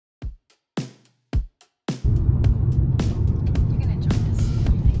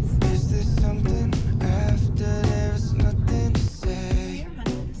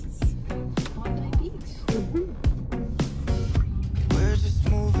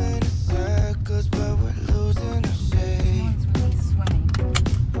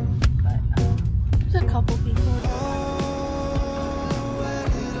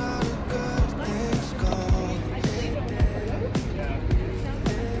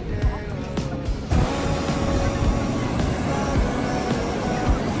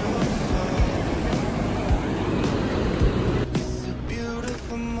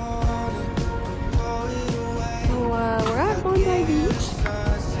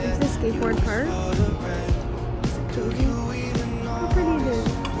skateboard park. It's cozy. How pretty it is.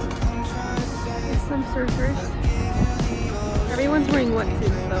 There's some surfers. Everyone's wearing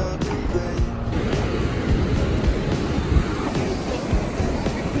wetsuits though.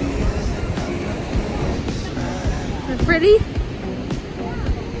 Is it pretty?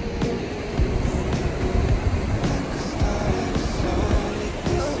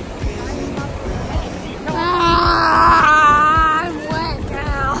 I'm wet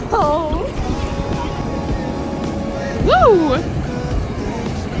now. Woo!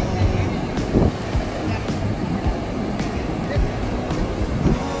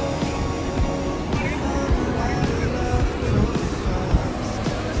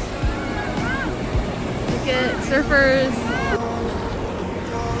 Look at surfers.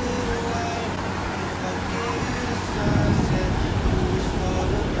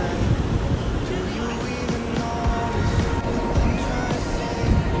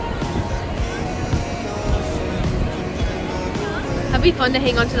 That'd be fun to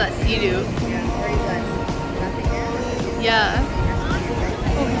hang on to that sea-doo. Yeah, very good. Nothing here. Yeah.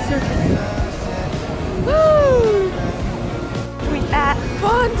 Oh, he's surfing. Woo! We at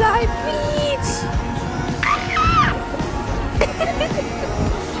Bondi Beach!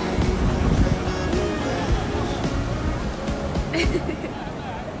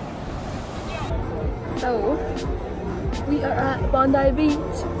 So, we are at Bondi Beach.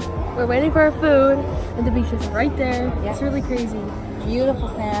 We're waiting for our food, and the beach is right there. Yeah. It's really crazy. Beautiful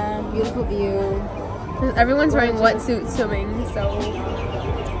sand, beautiful view. Everyone's wearing wetsuits swimming, so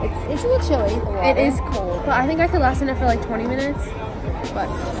It's a little chilly. The water. it is cold. But I think I could last in it for like 20 minutes. But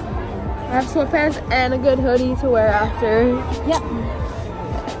I have sweatpants and a good hoodie to wear after. Yeah.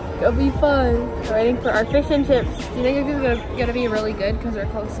 It'll be fun. We're waiting for our fish and chips. Do you think it's gonna be really good because we're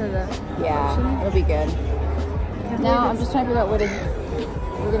close to the ocean? It'll be good. Now I'm just trying to figure out where to.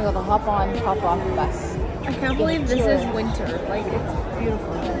 We're gonna go the hop on, hop off bus. I can't believe this is winter. Like, it's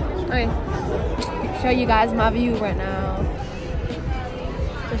beautiful. Okay, show you guys my view right now.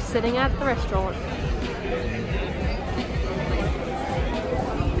 Just sitting at the restaurant.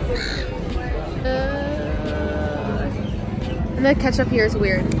 And the ketchup here is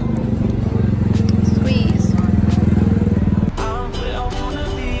weird. Squeeze. On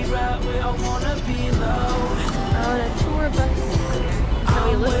a tour bus. Can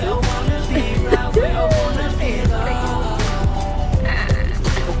we listen?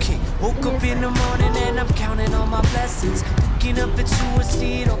 Okay, woke up in the morning and I'm counting all my blessings. Looking up at you and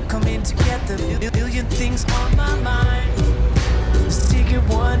see it all coming together. Million things on my mind. Just taking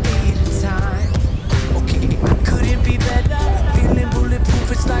one day at a time. Okay, I couldn't be better. Feeling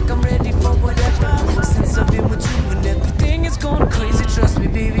bulletproof, it's like I'm ready for whatever. Since I've been with you and everything is going crazy, trust me,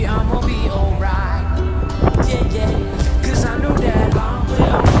 baby, I'm gonna be alright. Yeah, yeah, cause I know that I'm where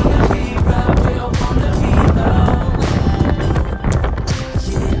I wanna be, right where I wanna be loved.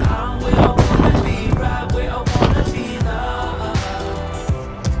 Yeah, I'm where I wanna be, right where I wanna be loved.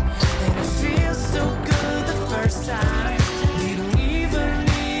 And it feels so good the first time. You don't even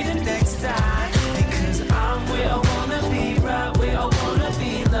need it next time. Because I'm where I wanna be, right where I wanna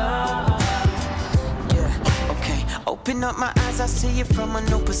be loved. Yeah, okay, open up my eyes, I see it from a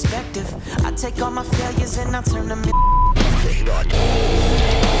new perspective. I take all my failures and I turn them in.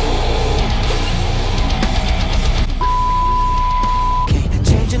 Okay,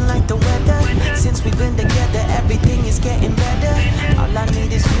 changing like the weather. Since we've been together, everything is getting better. All I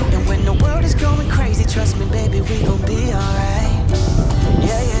need is you, and when the world is going crazy, trust me, baby, we gon' be alright.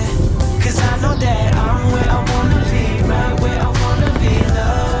 Yeah, yeah, cause I know that I'm where I wanna be, right where I wanna be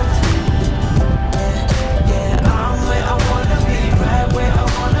loved. Yeah, yeah, I'm where I wanna be, right where I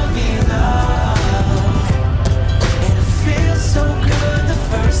wanna be loved. And it feels so good the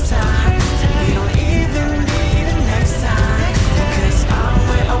first time. We don't even need it next time. Because I'm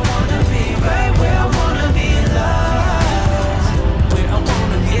where I wanna be, right where I wanna be loved. Where I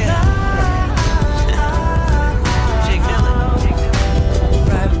wanna be loved. Jake Miller.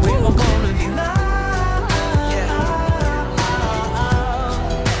 Right where I wanna be loved. Yeah.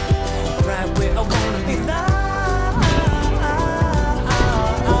 Right where I wanna be loved.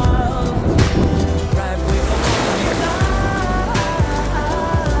 Right where I wanna be loved.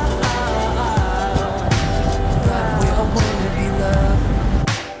 Right where I wanna be loved.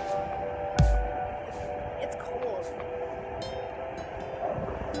 It's cold.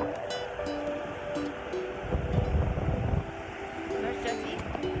 There's Jesse.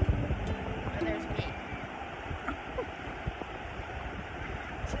 And there's me.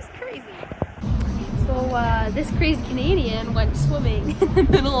 She's crazy. So this crazy Canadian went swimming in the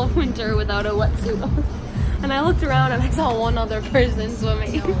middle of winter without a wetsuit on. And I looked around and I saw one other person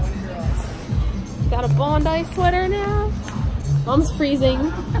swimming. Got a Bondi sweater now. Mom's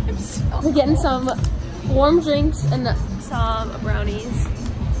freezing. We're getting some warm drinks and some brownies.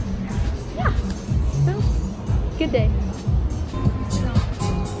 Yeah, so good day.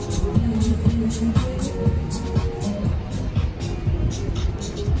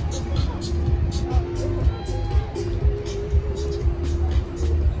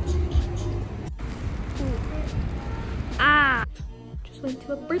 Just went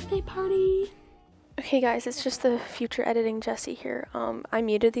to a birthday party. Okay guys, it's just the future editing Jessie here. I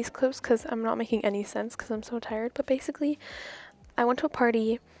muted these clips because I'm not making any sense because I'm so tired. But basically, I went to a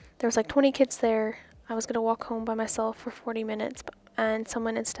party. There was like 20 kids there. I was gonna walk home by myself for 40 minutes and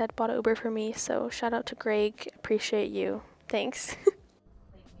someone instead bought an Uber for me. So shout out to Greg. Appreciate you. Thanks.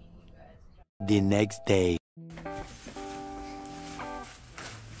 The next day.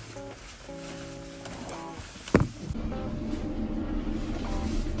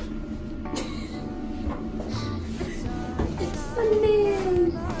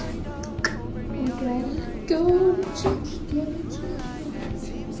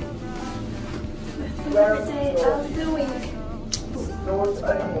 Birthday of the week.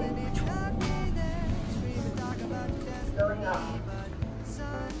 Going up.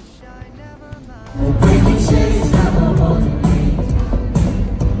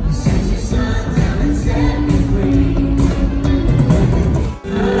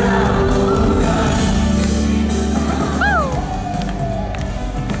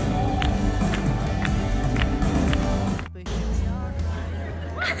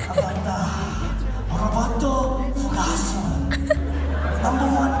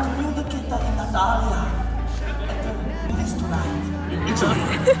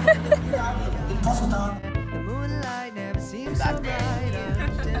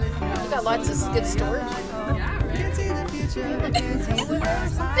 You got lots of good storage.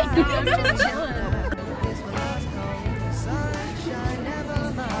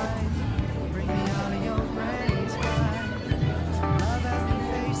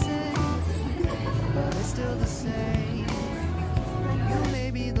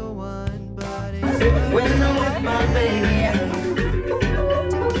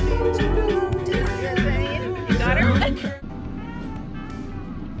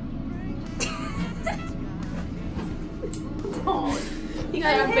 You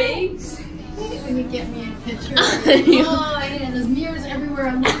got your face? Can you get me a picture? Oh, yeah, there's mirrors everywhere.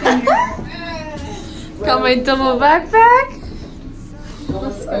 I'm looking here. Got my double backpack.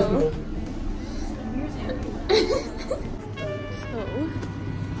 Let's go. So,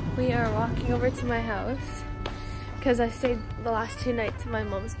 we are walking over to my house because I stayed the last 2 nights at my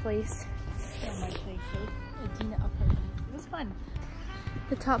mom's place. My place, Adina apartment. It was fun.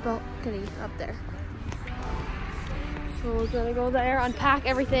 The top balcony up there. So we're gonna go there, unpack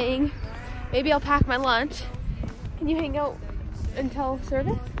everything. Maybe I'll pack my lunch. Can you hang out until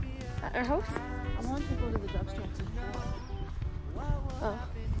service at our house? I want to go to the drugstore. Oh.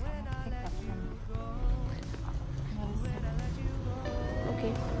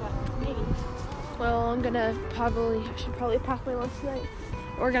 Okay. Well, I should probably pack my lunch tonight.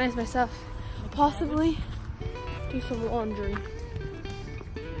 Organize myself. Possibly do some laundry.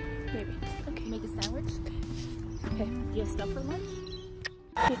 Maybe. Okay. Make a sandwich. Okay. Do you have stuff for lunch?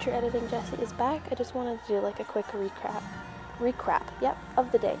 Future editing Jessie is back. I just wanted to do like a quick recap, yep,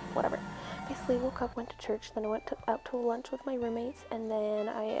 of the day, whatever. Basically woke up, went to church, then I went out to lunch with my roommates, and then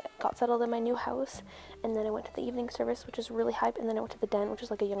I got settled in my new house, and then I went to the evening service, which is really hype, and then I went to the den, which is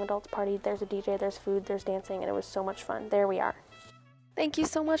like a young adults party. There's a DJ, there's food, there's dancing, and it was so much fun. There we are. Thank you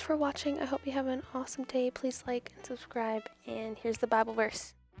so much for watching. I hope you have an awesome day. Please like and subscribe, and here's the Bible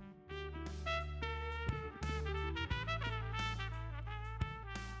verse.